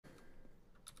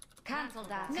Cancel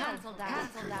that. Cancel that.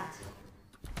 Cancel that.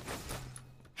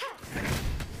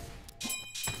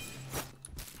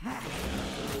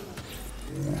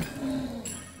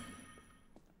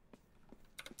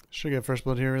 Should get first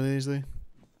blood here really easily.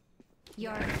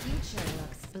 Your future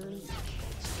looks bleak.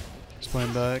 Just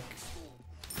playing back.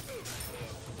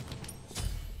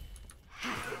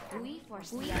 We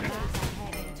foresee a path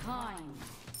ahead in time.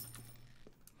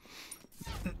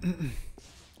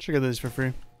 Should get these for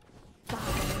free.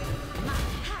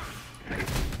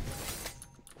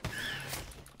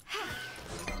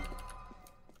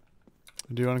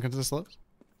 Do you want to contest left?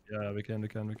 Yeah, we can.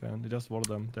 You just walled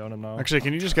them. They're on them now. Actually,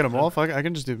 can you just get them off? I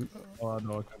can just do. Oh,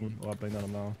 no, I couldn't. Oh, I'm playing on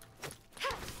them now.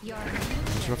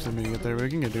 It's rough for me to get there, but we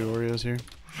can get do Oreos here.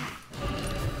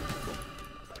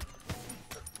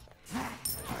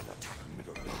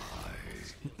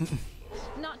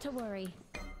 Not to worry.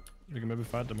 We can maybe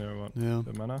fight them here or what? Yeah.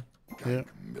 The mana? Yeah.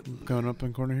 Going up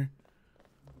in corner here.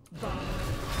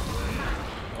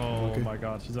 Oh Okay. my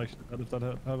god, she's actually dead if that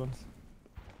happens.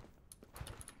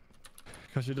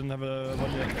 Because she didn't have a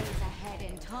one yet. Ahead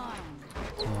in time.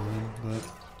 But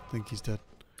I think he's dead.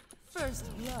 First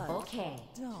blood. Okay.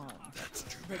 Dawn.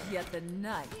 But yet the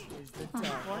night is the dawn.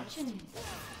 Unfortunate.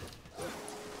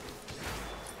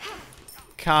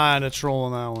 Kinda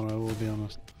trolling that one, I will be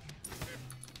honest.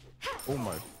 Oh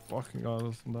my fucking god,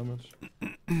 that's some damage.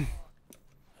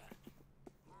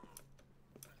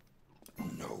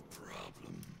 No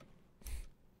problem.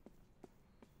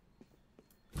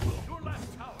 Your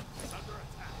left tower is under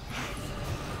attack.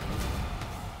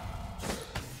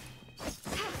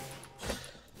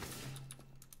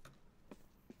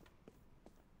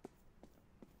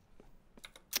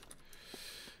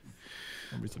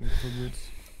 I'm resetting the full boots.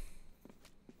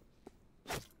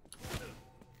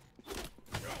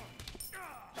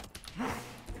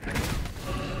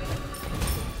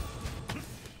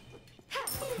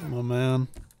 Oh man.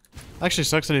 Actually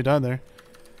sucks that he died there.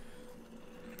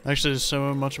 Actually there's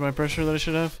so much of my pressure that I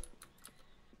should have.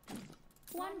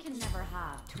 One can never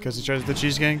have two. Because he tries the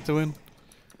cheese gang to win.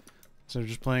 So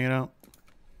just playing it out.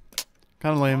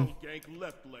 Kinda lame. Gank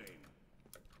left lane.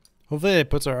 Hopefully it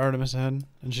puts our Artemis ahead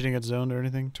and she didn't get zoned or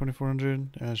anything.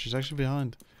 2400. Yeah, she's actually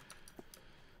behind.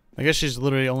 I guess she's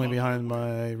literally only behind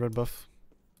my red buff.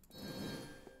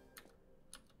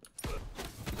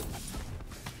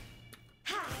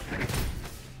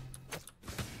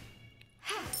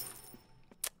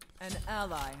 An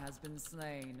ally has been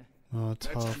slain. Oh,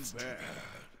 tough.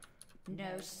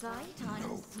 No sight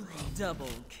on Double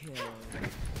kill.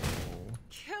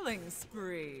 Killing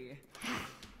spree.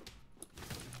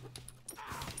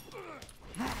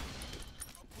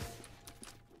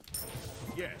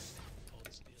 Yes.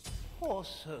 Poor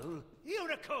soul.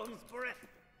 Unicorn's breath.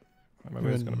 Maybe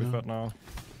it's gonna be fat now.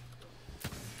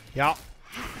 Yeah.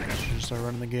 Should just start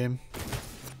running the game.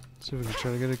 See if we can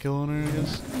try to get a kill on her, I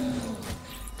guess.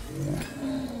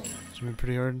 It's gonna be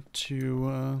pretty hard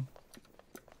to,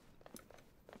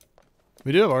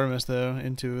 We do have Artemis, though,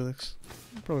 into Willix.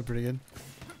 Probably pretty good.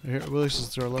 Here, Willix is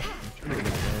to our left. Be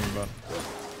careful left.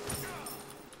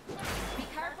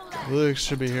 Willix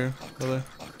should be here, brother.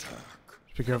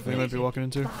 Just be careful, he might be walking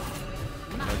into. I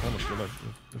kind of feel like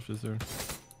if she's here.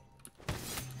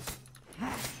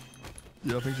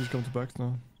 Yeah, I think she's come to back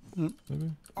now.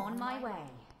 Maybe. On my way.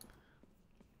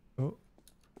 Oh.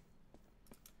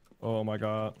 Oh my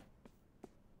god.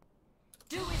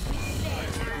 Do as we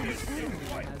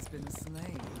say. Has been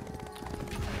slain.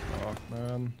 Oh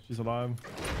man, she's alive.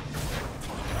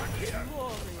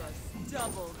 Glorious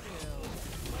double kill.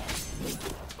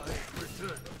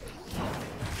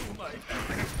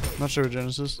 Not sure what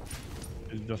Genesis.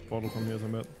 She's just bottled from here as I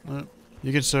met.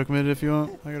 You can soak mid if you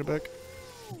want. I got it back.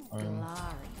 Glorious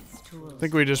I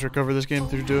think we just recover this game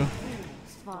through duo.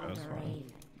 tools.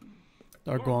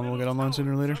 Our Guan will get online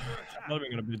sooner or later. I'm not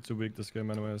even gonna be too weak this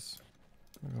game anyways.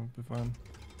 I'll be fine.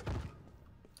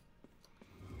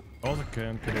 I also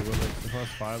can kill her with it. If I was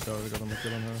 5 though, I would've got a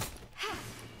kill on her.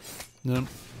 No.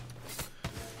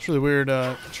 It's really weird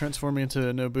transforming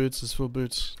into no boots is full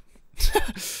boots.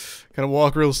 Gotta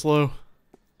walk real slow.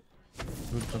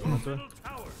 Good transformator.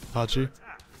 Hachi.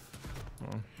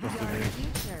 Oh, that's the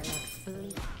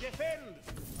game.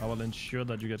 I will ensure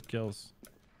that you get kills.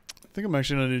 I think I'm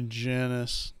actually gonna do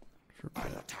Janice. I'll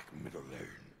attack middle lane.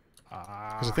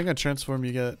 Because I think I transform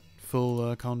you get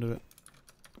full conduit.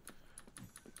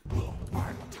 I'll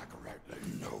attack right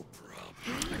lane, no problem.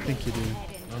 I think you do. I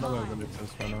don't know where I'm gonna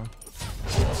exist right now.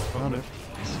 Found it.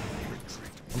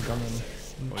 I'm coming.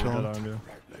 I'm Oh, you're chilling. dead, aren't you?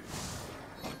 Right lane.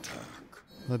 Attack.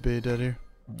 Let be dead here.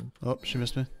 Oh, she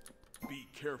missed me. Be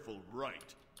careful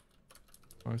right.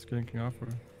 Oh, he's ganking off her.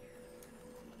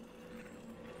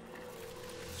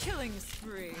 Killing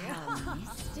spree.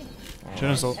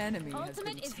 Janus ult. Enemy has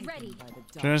Ultimate been is taken ready. by the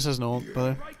dark. Janus has no ult, by the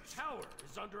way. Right tower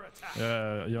is under attack.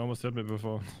 Yeah, you almost hit me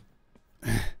before.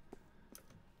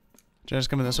 Janus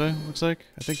coming this way, looks like.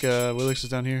 I think Willix is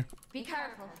down here. Be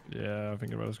careful. Yeah, I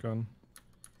think about it's gone.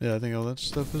 Yeah, I think all that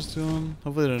stuff is doing.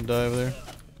 Hopefully they didn't die over there.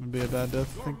 Would be a bad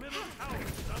death, I Your think. middle tower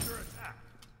is under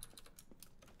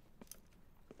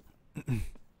attack.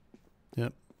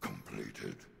 Yep.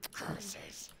 Completed.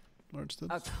 Curses. Large dead.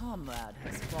 A comrade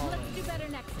has fallen. Let's do better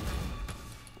next time.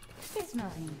 There's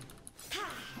nothing.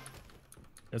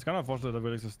 It's kind of unfortunate that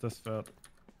Felix is this fat.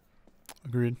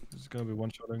 Agreed. It's gonna be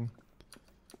one-shotting.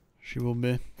 She will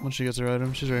be. Once she gets her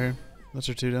item, she's right here. That's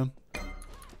her 2 down.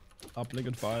 Uplink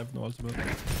at 5, no ultimate.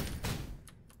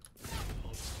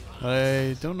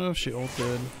 I don't know if she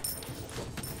ulted.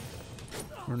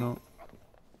 Or not.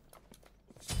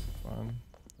 Fine.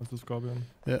 That's the Scorpion.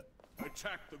 Yeah.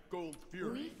 Attack the Gold We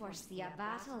Fury. foresee a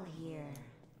battle here.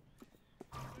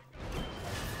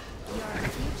 Your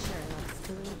future looks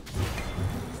bleak.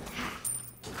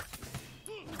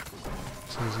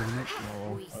 So he's leaving it.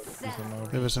 Oh, We I think set so now.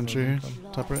 They have a sentry here.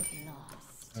 Top right.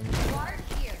 lost. Ward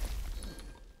here.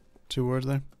 2 wards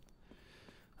there.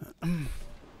 You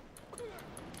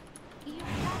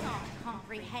cannot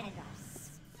comprehend us.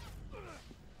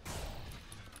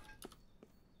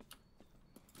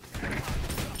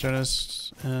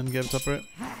 Janus and Gab top right.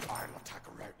 I'll attack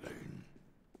right lane.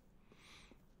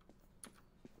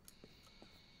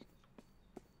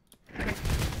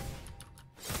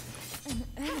 An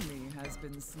enemy has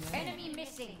been slain. Enemy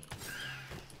missing.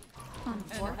 An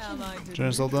Unfortunate. ally did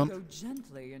Janus ult not down. go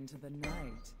gently into the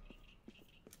night.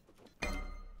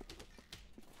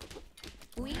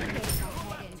 We get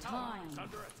ahead in time.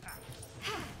 Under attack.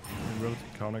 I'm really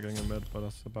counter getting a mid, but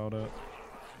that's about it.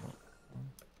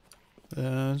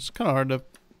 It's kind of hard to.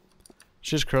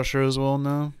 She's Crusher as well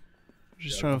now.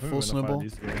 She's Yeah, trying I to think full we're gonna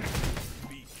snibble. fight these two.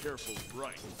 Be careful,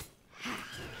 right.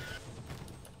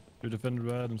 You defend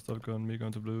red instead of me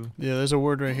going to blue. Yeah, there's a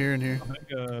ward right here and here. I think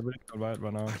really going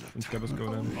right now. And Skeb is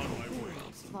going in.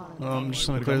 Oh, I'm just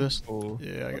gonna clear this. Oh,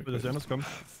 Yeah, I got the Janus come.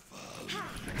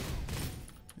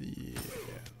 Yeah.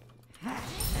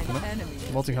 An enemy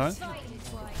Multi high.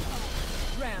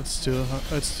 It's too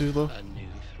high. It's too low.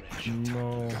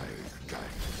 No.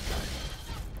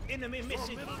 Enemy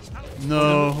missing.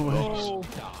 No. Oh. I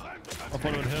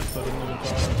thought it would hit, but I didn't even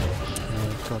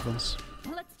try. Coffins.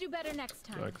 Let's do better next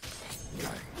time. Like,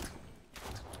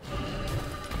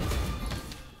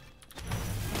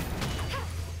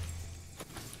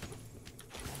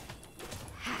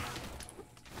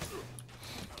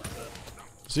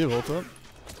 Does he have ult up?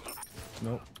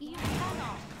 no. You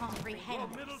cannot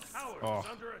comprehend Middle us. tower Oh. is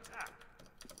under attack.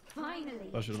 Finally.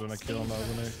 That should have been a kill on that,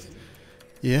 wasn't it?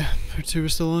 Yeah, her 2 are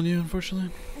still on you,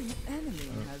 unfortunately. An enemy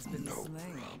has been slain.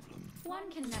 One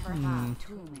can never have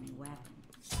too many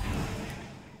weapons.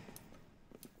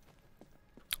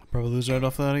 Probably lose right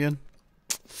off that again.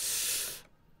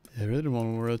 Yeah, I really didn't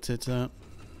want to rotate that.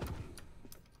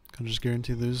 Can just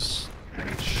guarantee lose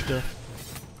stuff.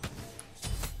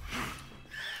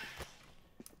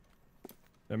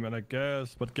 I mean, I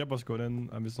guess, but Geb was going in,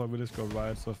 and we saw Willis go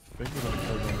right, so I think we're gonna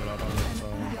kill them without on it, so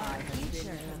Your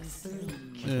future looks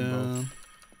bleak. Yeah.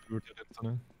 rotate it, isn't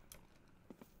it?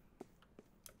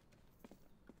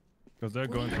 Because they're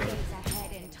We going for it. gaze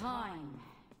ahead in time.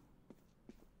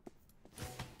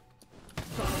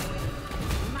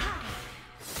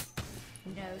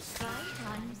 No sight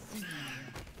unseen.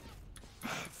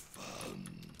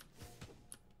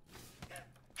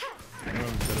 I'm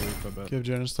gonna get away from that. Give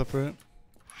Janus top right.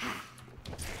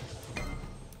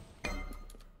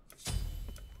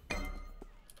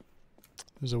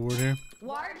 There's a ward here.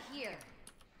 Ward here.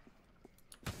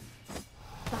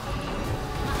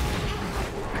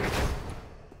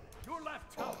 Your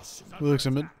left tower is Who under looks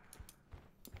in mid?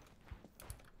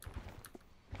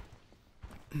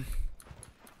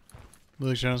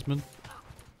 Looks Janus mid.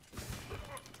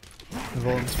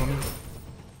 Evolve this one.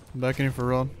 I'm back in here for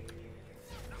Rod.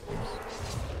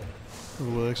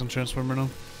 Willix on Transformer now.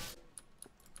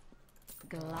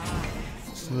 Glide.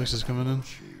 Willix is coming in.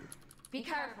 Be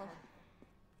careful.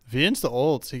 If he insta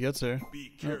ult, he gets there. Be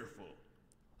careful.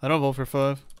 I don't vote for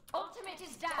 5. Ultimate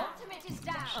is down. Ultimate is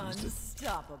down.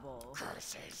 Unstoppable.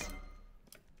 Curses.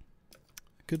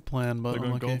 Good plan, but They're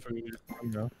gonna unlucky. go for you.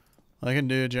 Yeah. I can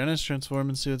do Janus transform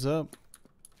and see what's up.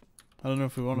 I don't know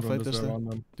if we want to fight this way though. around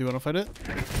them. Do you want to fight it?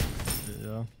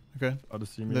 Yeah. Okay. Oh, they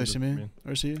see me. Do they they see me?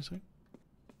 Or see you? Sorry.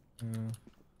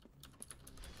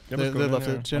 Yeah. They left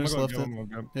it. Janus left it.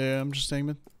 it. Yeah, I'm just staying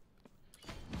mid.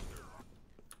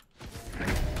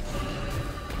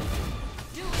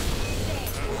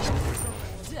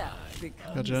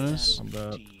 Got Janus. I'm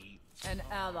dead. An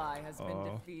ally has been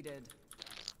defeated.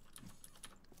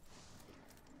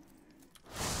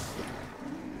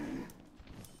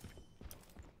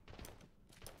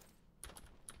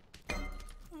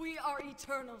 We are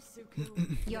eternal, Suku.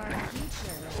 Your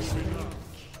future.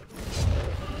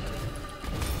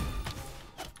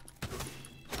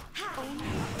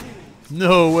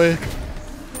 No way.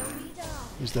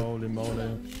 He's dead. Holy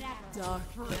moly. Dark,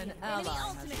 an ally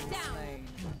has been slain.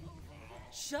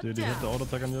 Shut Did he hit the auto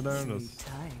attack on you there? That's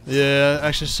Yeah,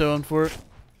 actually so on for it.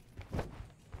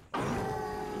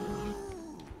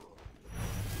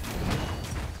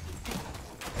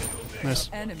 Nice.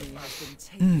 Enemy has been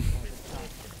taken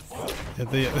by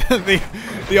the Yeah,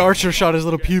 the archer shot his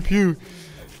little pew pew,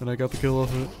 and I got the kill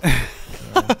off of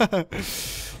it.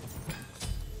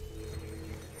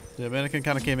 Yeah, Mannequin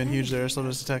kind of came in huge there, slowed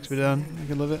his attack speed down. I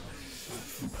can live it.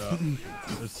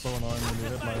 it's so annoying when you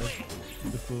hit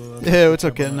like. Yeah, it's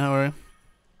okay now, alright.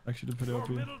 Actually, pretty OP.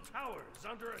 Middle tower is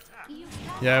under attack.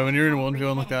 Yeah, when you're in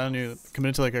 1v1 like that and you come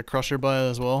into like a crusher by it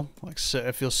as well, like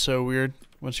it feels so weird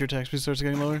once your attack speed starts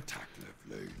getting lower.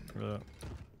 Yeah.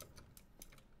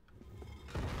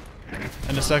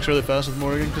 And it stacks really fast with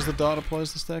Morrigan because the dot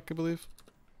applies the stack, I believe.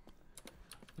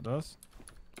 It does?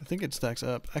 I think it stacks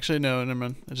up. Actually, no, never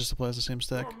mind. It just applies the same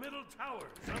stack. Your middle tower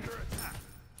is under attack.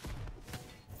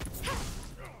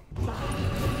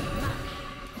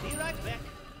 Be right back.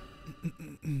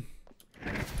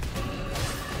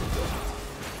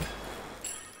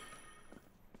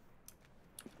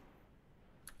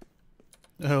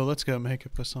 Oh, let's go make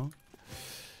it Poisson.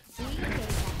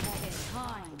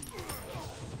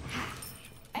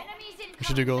 We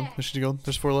should do gold. We should do gold.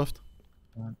 There's 4 left.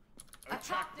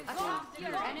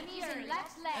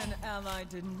 An ally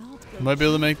did not go. Might be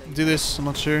able to do this. I'm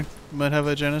not sure. Might have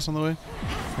a Janus on the way.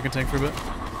 I can tank for a bit.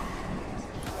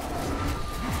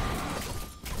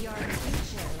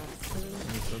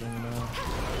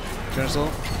 Janus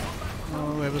ult.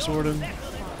 Oh, we have a sword in.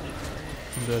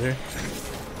 I'm dead here.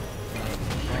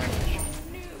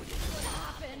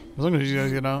 As long as you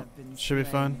guys get out, should be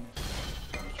fine.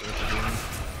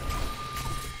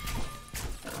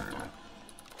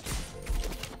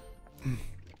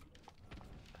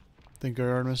 Think our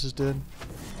Artemis is dead.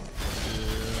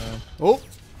 Yeah. Oh!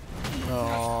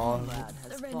 Aww.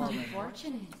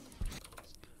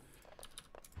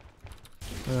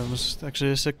 That was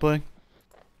actually a sick play.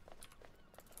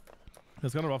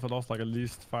 It's gonna rough it off like at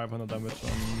least 500 damage on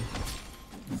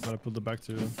when I put the back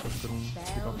to you.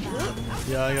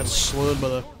 Yeah, I got slowed by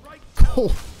the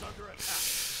coal.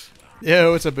 Yeah,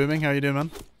 what's up, Booming? How you doing,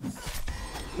 man?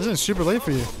 This isn't super late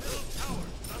for you.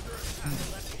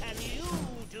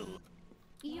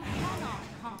 You cannot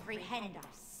comprehend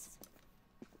us.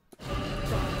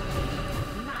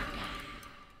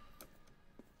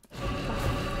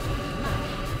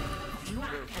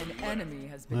 An enemy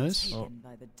has been Nice. taken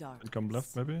by the dark. It come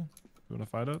left maybe? You wanna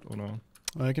fight it or no?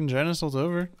 I can Janus ult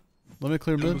over. Let me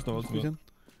clear Yeah, mid. there's no if ult we to can.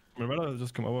 I'd rather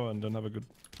just come over and then have a good.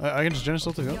 I can just Janus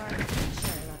ult to go.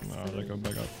 No, they go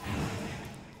back up.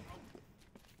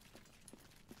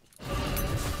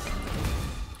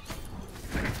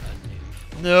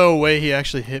 No way he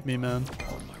actually hit me, man.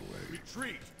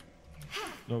 Retreat.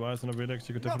 No eyes on the Relix,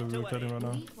 you could definitely be rotating right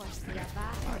now.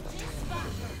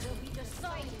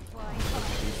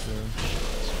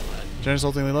 Janus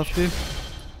ulting the left, dude.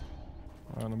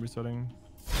 I'm resetting.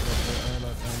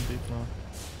 Deep now.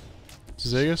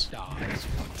 Zegas?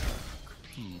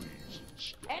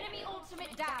 Enemy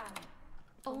ultimate down.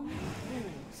 Only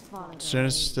fools follow. Is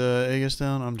Janus Aegis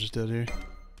down? I'm just dead here.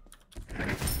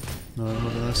 No, I'm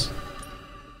moving this.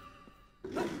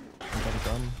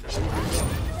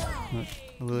 No,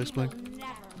 I will explain.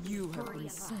 You have been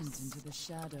sent into the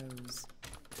shadows.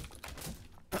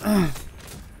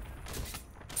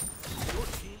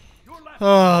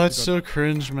 Oh, that's so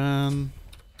cringe, man.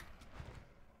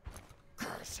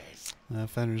 Curses.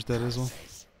 Fenrir's dead as well.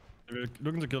 Curses. If you're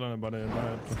looking to kill anybody,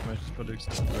 my information is pretty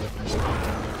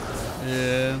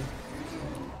Yeah.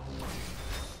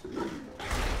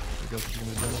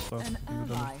 An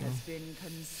ally has been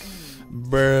consumed.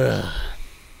 Bruh.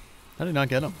 How did he not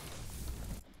get him?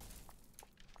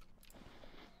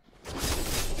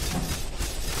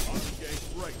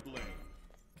 Right lane.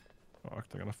 Fuck,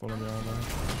 they're gonna fall on the island now.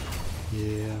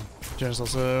 Yeah. Janus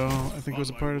also, I think, was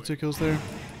a part of 2 kills there.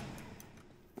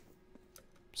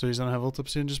 So he's gonna have ult up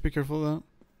soon, just be careful of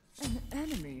that. An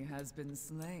enemy has been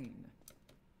slain.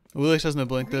 Willix has no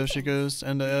blink though, she goes.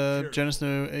 And Janus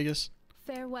no Aegis.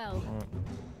 Farewell. Alright.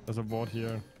 There's a ward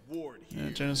here. Ward Yeah,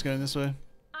 here. Janus going this way.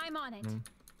 I'm on it.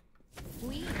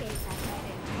 We gaze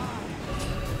ahead in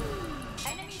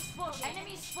time. Enemy spotted.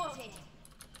 Enemy spotted.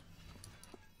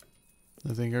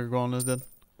 I think Gargoyle is dead.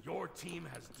 Your team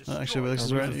has destroyed. Actually, Willis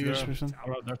is right. You guys switch them.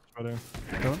 Alright, that's better.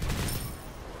 Go on.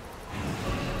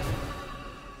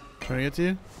 Trying to get to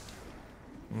you?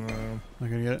 No, Not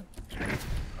gonna get it.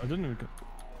 I didn't even get.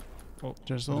 Oh,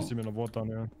 Just I all. see me in the water down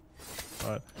here.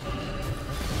 Alright.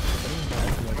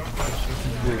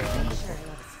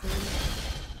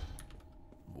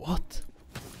 What?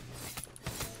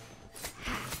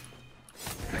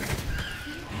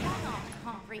 You cannot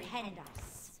comprehend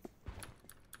us.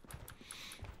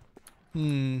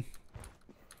 Hmm.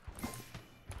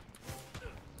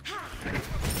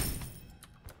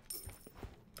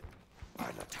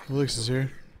 Willis is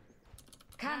here.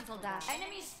 Cancel that.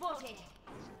 Enemy spotted.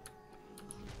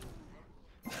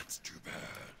 That's too bad.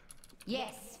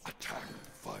 Yes. Attack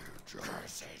fire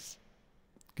curses.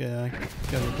 Okay, I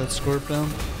gotta get that Scorp down.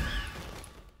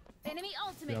 Enemy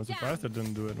ultimate Yeah, I'm surprised they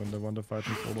didn't do it when they won the fight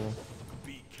in solo.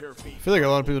 Be careful. I feel like a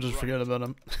lot of people just forget about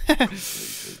him.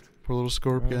 Poor little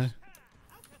Scorp guy.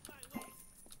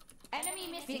 Enemy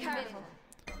missing middle.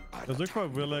 Let's look for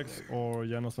Willix or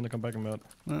Janos when they come back in mid.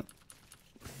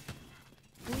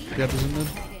 Gap is in mid.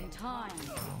 Head in time.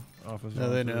 Office Yeah,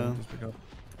 they know. Just pick up.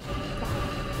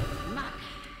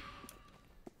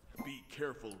 Be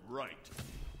careful, right?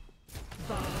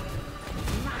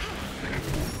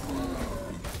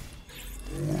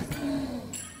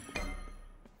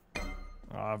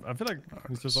 I feel like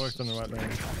he's just always in the right lane.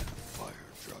 Fire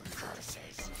giant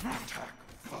curses. Attack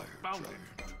fire Found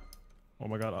giant. Oh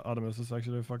my god, Artemis is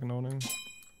actually fucking owning.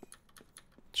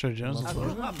 Sure, Jones. A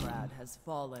comrade has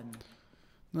fallen.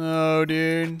 No,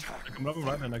 dude. I'm up in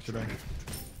right lane actually.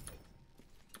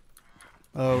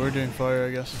 Oh, we're doing fire,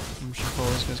 I guess. I'm just follow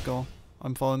this guy's call.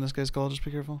 I'm following this guy's call, just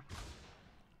be careful.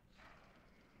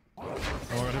 Oh my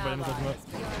god, hit by Janos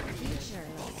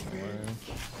ultimate.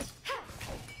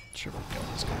 Sure, we'll kill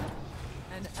this guy.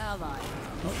 An ally.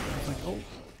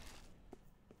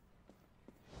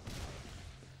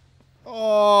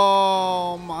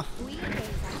 Oh my. We gaze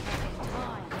ahead in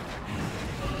time.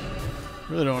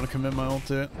 Really don't want to commit my ult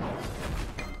to it.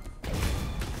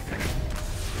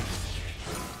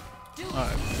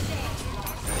 Alright,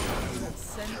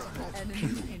 Sent an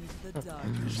enemy into the dark.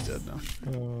 he's dead now.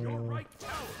 Right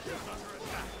tower is under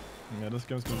attack. Yeah, this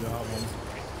game's gonna be a hard one.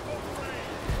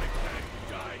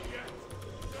 Die yet.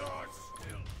 You're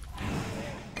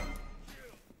still.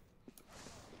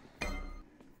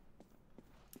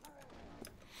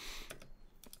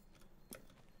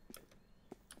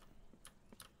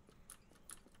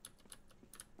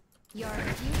 Your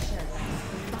future.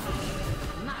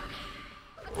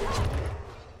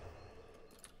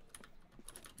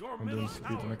 Your I'm middle doing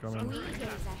speed in the tower. comment. We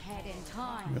gaze ahead in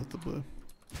I time. got the blue.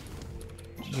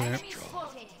 Enemy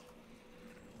spotted.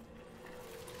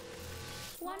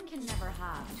 One can never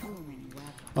have too many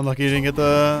weapons. Unlucky you didn't get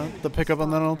the pickup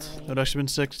on that ult. That would actually been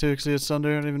sick too, because he had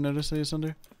Sunder. I didn't even notice that he had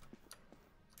Sunder.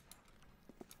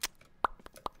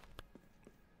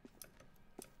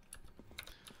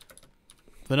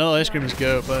 Vanilla ice cream is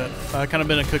goat, but I've kind of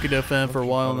been a cookie dough fan for a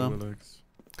while now. Willix.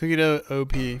 Cookie dough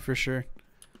OP for sure.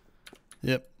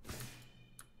 Yep.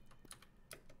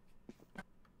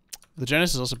 The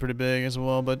Genesis is also pretty big as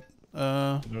well, but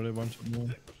Literally one shot more.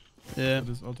 yeah.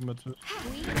 This ultimate too.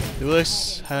 The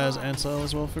Willis has Ansel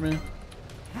as well for me.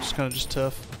 Just kind of just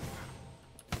tough.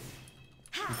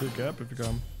 You could gap if you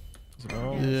come. Is it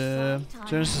all? Yeah.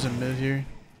 Genesis in mid here.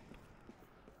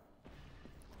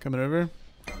 Coming over.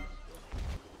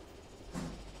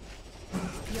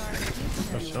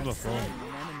 Oh, shut the phone. An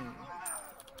enemy.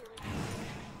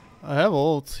 I have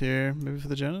ult here. Maybe for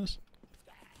the Genesis.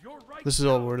 Your right This is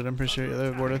all warded, I'm pretty sure. Yeah,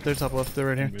 they're warded. They're top left. They're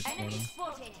right here. Enemy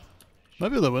spotted. Might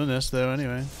be able to win this though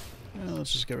anyway. Yeah,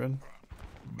 let's just get rid.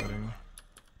 Betting.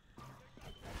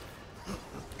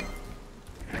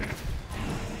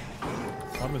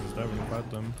 Artemis is there when you fight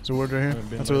them. There's a ward right here.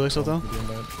 Being That's a really light, still down. being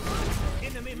light.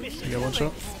 Enemy missing. You got one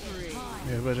shot.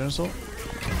 Yeah, by Genesis ult.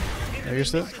 Yeah, you're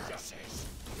still.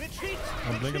 Retreat.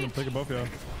 I'm blinking and taking both here.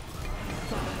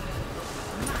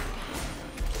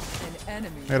 An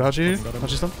enemy. I got Hachi here. Got him.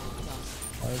 Hachi's done.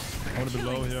 Nice. I want to be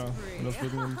low here. I'm just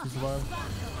looking him to survive.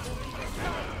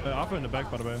 Upper in the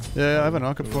back, by the way. Yeah, I have a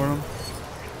knockup for him.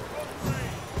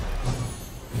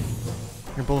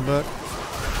 I can pull him back.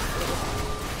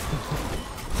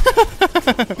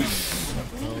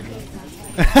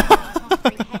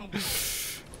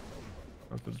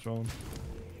 That's the drone.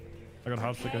 I got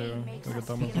hard sticker here. I got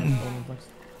damage.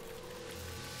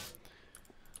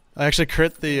 I actually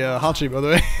crit the Hachi, by the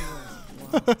way.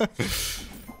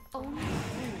 Only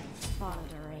fools follow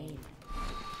the rain.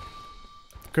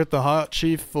 Crit the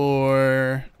Hachi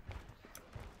for...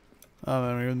 Oh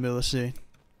man, we're gonna be able to see.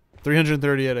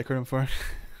 338 I crit him for.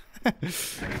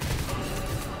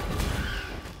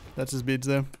 That's his beads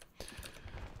though.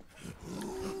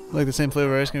 Like the same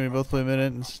flavor ice cream, we both play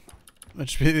minute and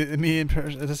which be me and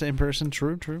the same person.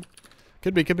 True, true.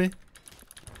 Could be, could be.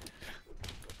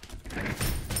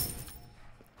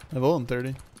 I've ult in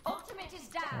 30. Ultimate is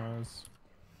down. Nice.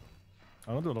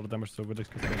 I don't do a lot of damage to Wilix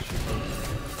because that shit.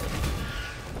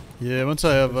 Yeah, once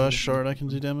I have a shard, I can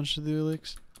do damage to the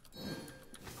Elix.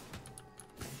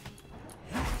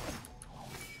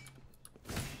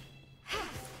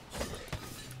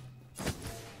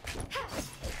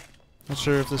 Not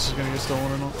sure if this is gonna get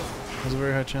stolen or not. There's a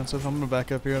very high chance of. I'm gonna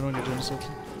back up here. I don't get genocided.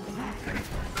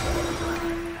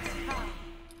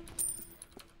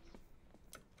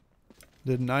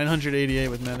 Did 988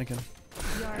 with Mannequin.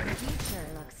 Your future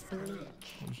looks bleak.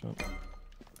 Oh, shit.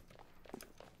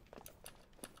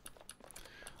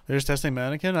 They're just testing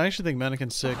Mannequin? I actually think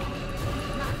Mannequin's sick.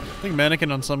 I think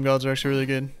Mannequin on some gods are actually really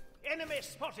good. Enemy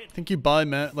spotted. I think you buy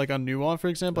like on Nuon, for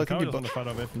example. I think you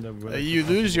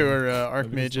lose your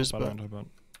Archmages, but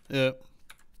yeah,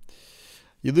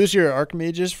 you lose your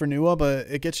Archmages for Nuon, but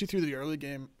it gets you through the early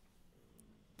game.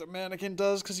 The Mannequin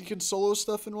does because you can solo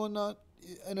stuff and whatnot.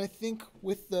 And I think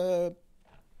with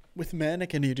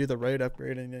Mannequin you do the right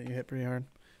upgrade and you hit pretty hard.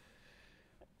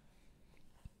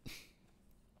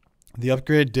 The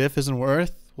upgrade diff isn't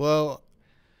worth. Well,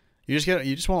 you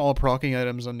just want all proccing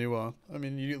items on Nuwa. I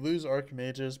mean, you lose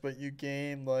Archmages, but you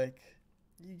gain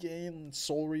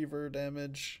Soul Reaver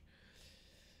damage,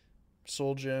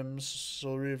 Soul Gems,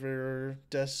 Soul Reaver,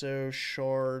 Deso,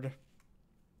 Shard,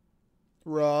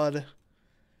 Rod,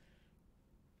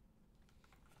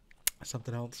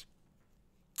 something else.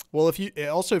 Well, if you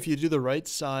do the right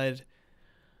side,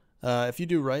 if you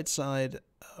do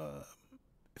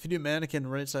Mannequin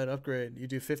right side upgrade, you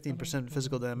do 15%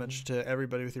 physical damage to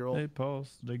everybody with your ult. They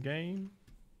pause the game.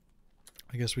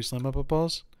 I guess we slam up a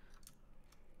pause.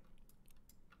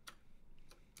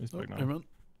 He's back now. Never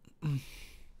mind.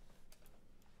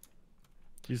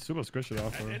 He's super squishy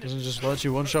after. Doesn't just let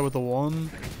you one shot with the one.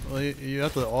 Well, you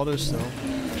have to auto still.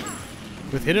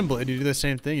 With Hidden Blade, you do the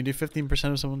same thing. You do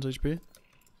 15% of someone's HP.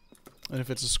 And if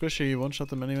it's a squishy, you one shot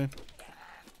them anyway.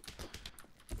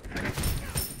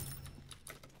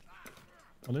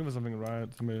 I think there's something right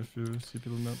to me if you see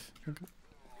people in that. Okay.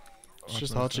 It's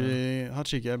just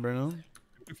Hachi Gab right now.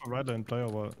 If I right lane play or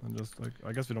what, and just like,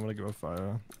 I guess we don't want to give up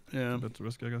fire. Yeah. That's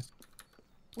risky, I guess.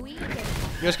 We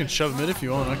You guys can shove mid if you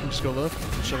want. I can just go left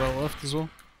and shove out left as well.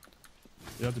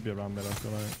 You have to be around mid, I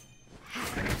feel like.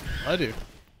 I do.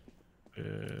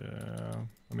 Yeah.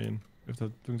 I mean, if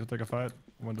they're going to take a fight,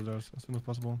 I want to do that as soon as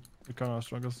possible. We're kind of our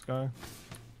strongest guy.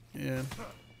 Yeah.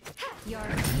 Your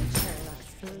future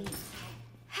looks bleak.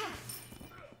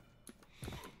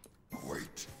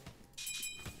 Wait.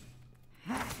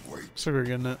 So we're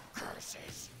getting it.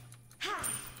 Curses.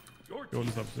 Gold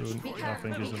is up soon. I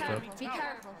think he's just dead. Be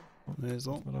careful. Nice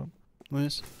ult. Hold on.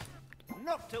 Nice.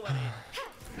 Not to any.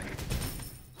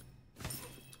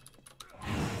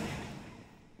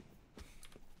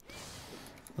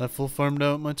 I full farmed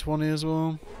out my 20 as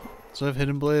well. So I have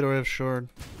Hidden Blade or I have Shard.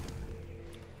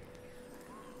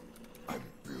 I'm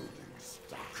building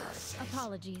curses.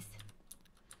 Apologies.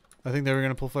 I think they were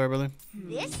gonna pull Fire Brother.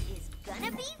 This is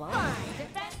gonna be fun.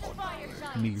 Defend the fire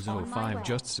giant. Meegs05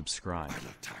 just subscribed.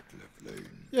 Attack left lane.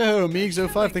 Yo,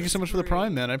 Meegs05, thank you so much for the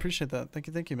Prime, man. I appreciate that.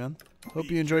 Thank you, man.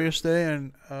 Hope you enjoy your stay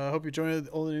and hope you enjoy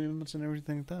all the events and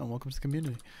everything like that. And welcome to the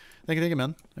community. Thank you,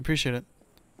 man. I appreciate it.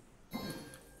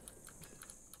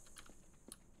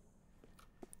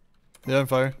 They're on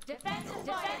fire. Defend the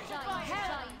fire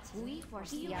giant. We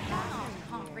foresee a battle.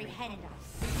 Comprehend us.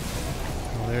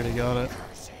 Oh, they already got it.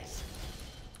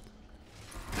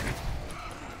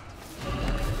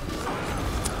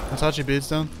 Hitachi beats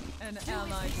down. An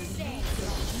ally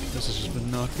This has just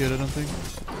been not good, I don't think.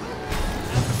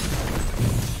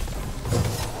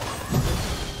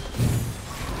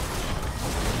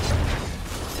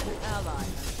 ally.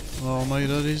 Oh my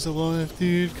god, he's alive,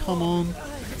 dude. Come on.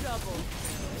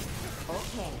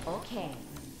 Okay.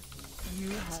 You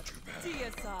have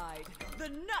deicide. The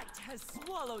night has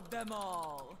swallowed them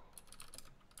all.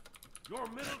 Your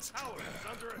middle tower is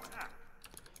under attack.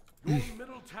 Your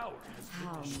middle tower has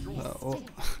been destroyed. Oh,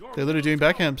 they're literally doing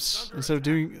backcamps instead of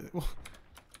doing.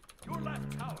 Your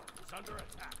left tower is under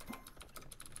attack.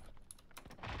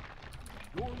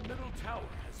 Your middle tower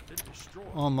has been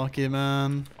destroyed. Unlucky,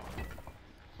 man.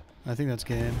 I think that's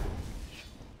game.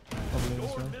 Your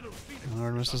middle Phoenix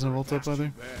Artemis doesn't vault up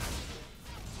either.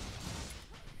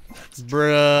 I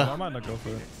Bruh. might not go for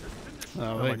it.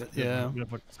 Oh, We have wait, yeah. We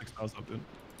have like 6 hours up, dude.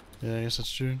 Yeah, I guess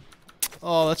that's true.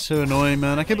 Oh, that's so annoying,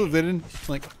 man. I can't believe they didn't,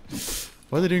 like...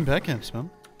 Why are they doing back camps, man?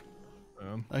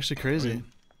 Actually crazy.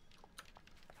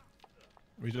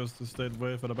 We just stayed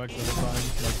way further back the whole time.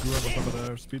 Like, whoever was over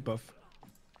there, speed buff.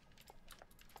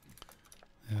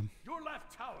 Yeah. Your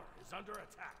left tower is under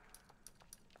attack.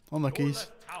 Unlucky. Your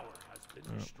left tower has been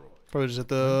destroyed. Probably just at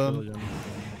the...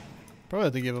 Probably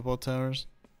have to give up all towers.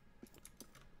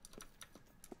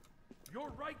 Your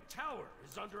right tower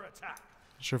is under attack.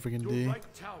 Not sure if we can Your D.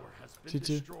 right tower has been C2.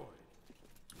 destroyed.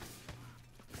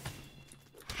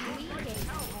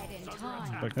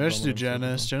 I just do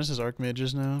Janus. Janus has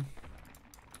Archmages now.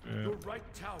 Yeah. Your right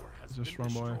tower has He's a been strong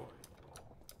boy. destroyed.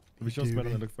 We just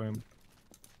better look for him.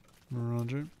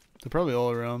 Roger. They're probably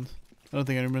all around. I don't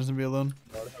think anyone's gonna be alone.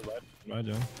 Right,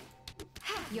 yeah.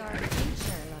 Your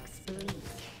future looks bleak.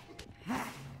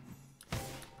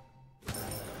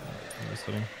 Nice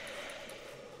hitting.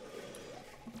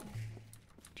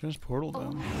 Janus portal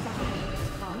down.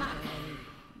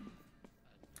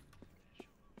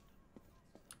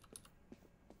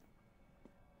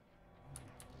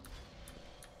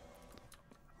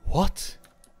 What?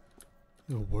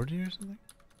 You have a ward here or something?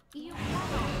 You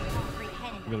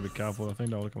gotta be careful. I think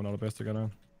they're all coming out of best together.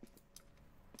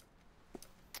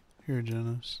 Here,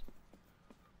 Janus.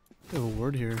 They have a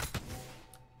ward here.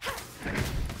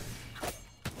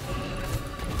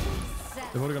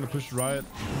 They're probably gonna push right.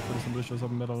 Put some bushes up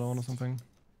in middle alone or something.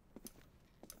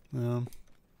 Yeah.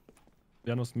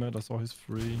 Janus mid, I saw he's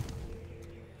free.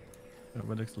 Yeah,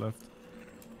 Vedic's left.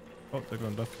 Oh, they're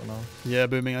going left for now. Yeah,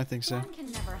 booming, I think so.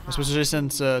 Especially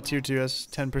since tier 2 has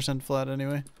 10% flat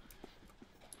anyway.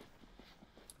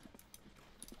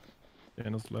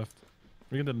 Janus left.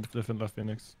 We can do different left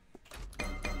Phoenix.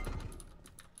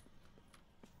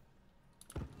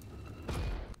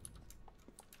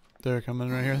 They're coming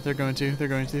right here. They're going to. They're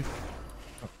going to.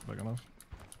 Oh, back enough.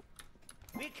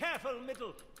 Be careful,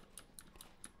 middle.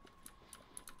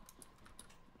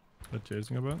 They're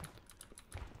chasing a bit.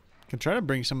 Can try to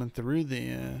bring someone through the.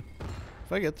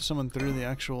 If I get someone through the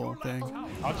actual thing.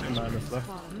 Archie 9 is left.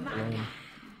 Yeah,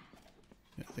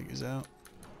 I think he's out.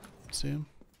 See him.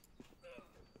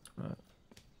 Right.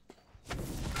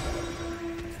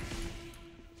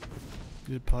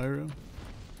 Did Pyro.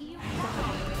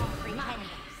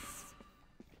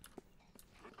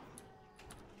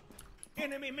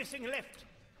 Enemy missing left.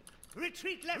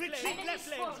 Retreat left lane. Left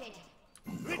lane.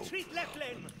 Retreat left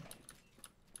lane.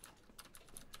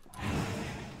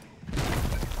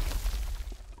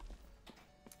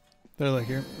 They're like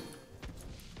here.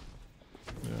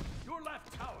 Yeah. Your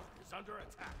left tower is under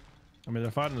attack. I mean,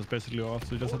 their fighting is basically off,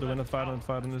 so you just have to win that fight and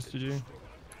fight in this GG.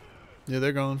 Yeah,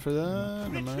 they're going for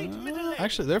that.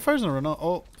 Actually, their fire's gonna run out.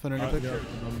 Oh, Venenu pick. Yeah,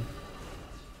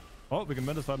 oh, we can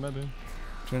mid this fight maybe.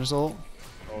 Janus ult.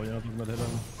 Oh, yeah, we can mid hit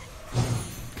him.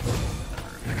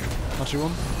 Not you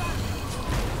one.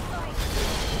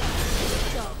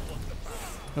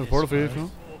 I have a portal for you if you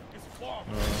want.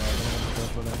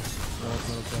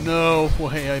 No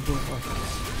way, I blew.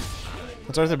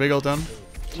 That's Arthur big ult down.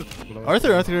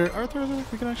 Arthur,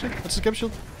 we can actually. That's a skip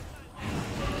shield.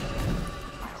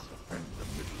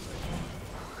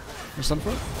 You stun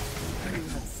for it?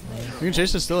 You can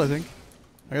chase it still, I think.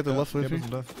 I got the left flip here.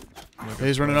 Yeah,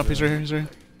 he's running up, he's right here, he's right here.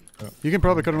 Yeah. You can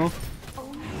probably cut him off.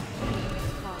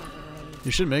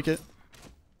 You should make it.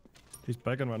 He's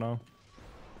backing right now.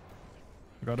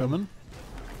 I got him. him.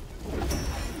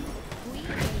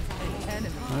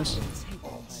 Nice.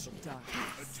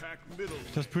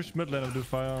 Just push mid lane and do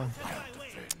fire.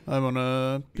 I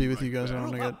wanna be with you guys, I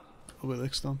wanna get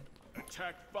Obelix done.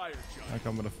 Attack fire giant. I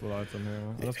come with a full item here.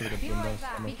 That's gonna get done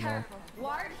best.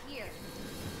 Ward here.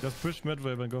 Just push mid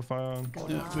wave and go fire.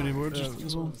 Yeah, we need wards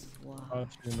as well.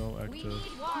 You know, active.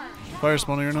 Fire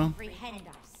spawning right now.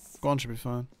 Guan should be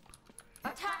fine.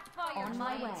 Attack fire on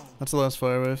my way. That's the last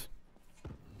fire wave.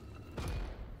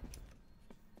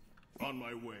 On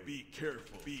my way. Be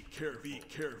careful. Be careful. Be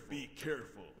careful. Be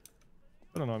careful.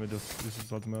 I don't know, I mean, this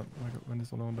is ultimate like, when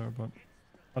he's alone there, but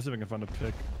I'll see if I can find a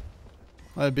pick.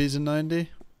 I have bees in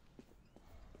 90.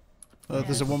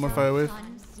 There's a one more fire wave.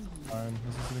 Fine,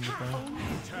 this is sitting good there.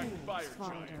 Attack fire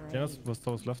giant. Janus was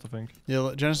towards left, I think.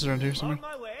 Yeah, Janus is around here somewhere. On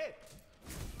my way.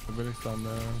 The Vedic's down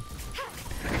there.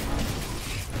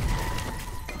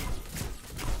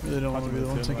 Really don't want to be the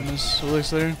one taking this. Obelix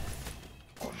there.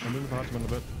 I'm moving behind him in a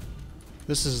bit.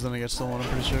 This is gonna get still on, I'm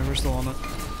pretty sure. We're still on it.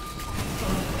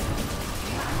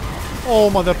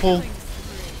 Oh my, that pull.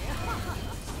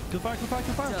 Kill fire, kill fire,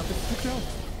 kill fire! It's 60 health.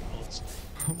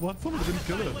 What? Someone didn't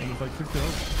kill it, and it's like 60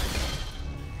 health.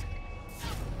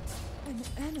 An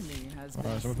enemy has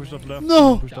Alright, so we push up left.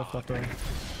 No! Push left there.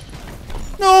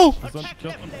 No! This one,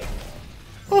 kill.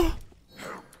 Oh,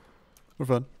 We're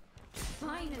fun.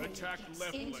 Finally, Attack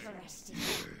left lane. interesting.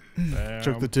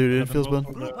 Chuck the 2, dude. Feels bad.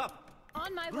 Group up.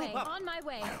 On my way, on my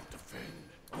way.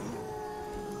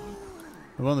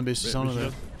 I want the beast is on We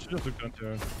there. should just look down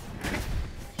here.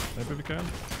 Maybe we can.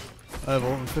 I have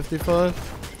ult in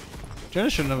 55.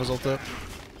 Janus shouldn't have his ult up.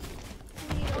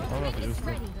 I'll have to use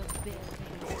it.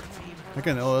 I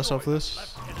can LS off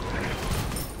this.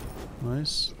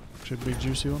 Nice. Should be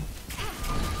juicy one.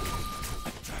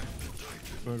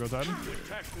 Wanna go Titan?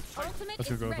 Ultimate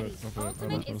Let's is go for ready. it. Go for it.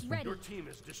 Ultimate is ready. Your team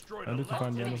has destroyed I need to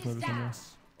find Janus maybe somewhere.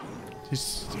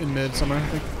 He's in mid somewhere, I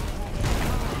think.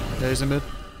 Yeah, he's in mid.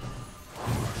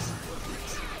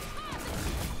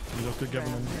 You just get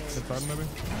Gavin and hit Titan maybe?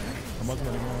 I'm not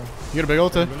running now. You got a big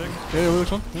ult, eh? Willing? Yeah, yeah,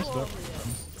 which one? Yes, that.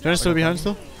 Janus still behind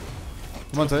still?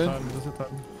 Come on, Titan. Titan, just hit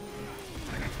Titan.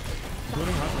 He's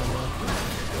running hard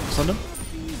now. Stun him.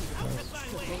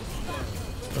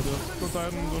 Just go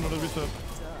Titan, do another reset.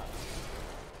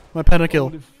 My pentakill.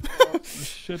 Holy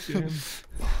shit, game.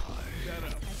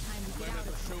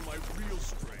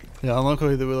 Yeah,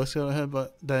 unluckily the Willis got ahead,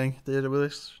 but dang, the other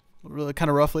Willis really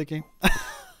kind of rough leaking.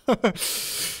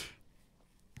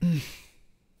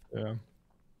 Yeah.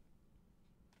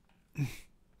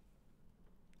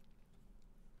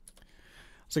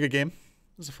 It's a good game.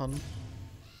 It was a fun one.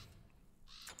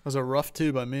 It was a rough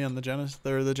 2 by me on the Janus.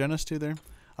 There, the Janus 2 there.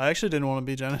 I actually didn't want to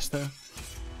be Janus there.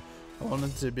 I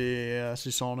wanted to be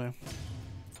Susanoo.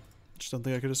 Just don't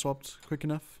think I could have swapped quick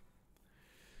enough.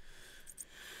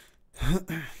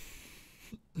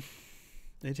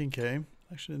 18k.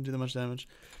 Actually didn't do that much damage.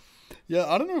 Yeah,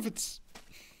 I don't know if it's...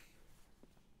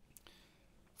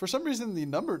 For some reason the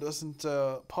number doesn't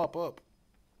pop up.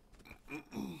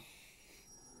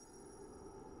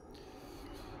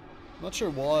 Not sure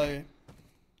why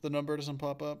the number doesn't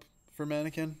pop up for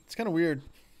Mannequin. It's kind of weird.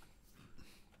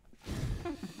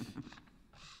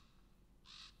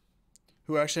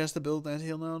 Who actually has to build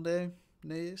anti-heal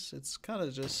nowadays? It's kind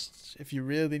of just, if you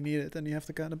really need it, then you have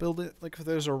to kind of build it. Like if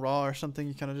there's a raw or something,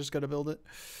 you kind of just got to build it.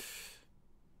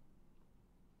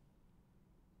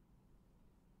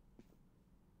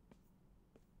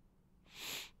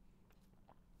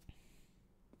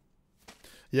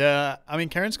 Yeah, I mean,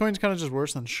 Karen's coin's kind of just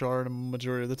worse than Shard a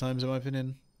majority of the times, in my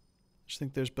opinion. I just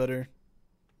think there's better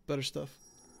stuff.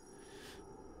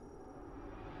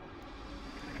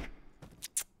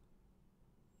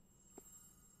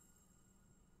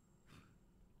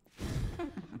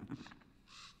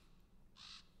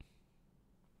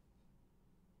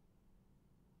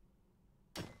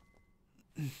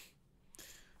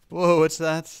 Whoa, what's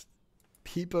that?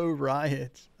 Peepo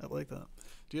Riot. I like that.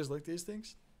 Do you guys like these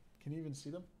things? Can you even see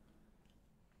them?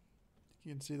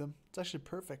 You can see them. It's actually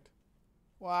perfect.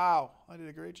 Wow, I did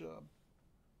a great job.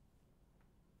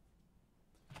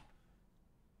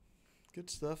 Good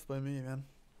stuff by me, man.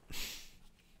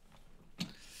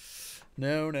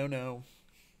 No.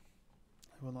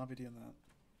 I will not be doing that.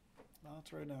 Not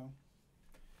right now.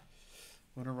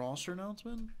 Want a roster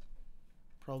announcement?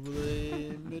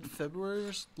 Probably mid-February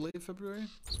or late February,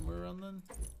 somewhere around then.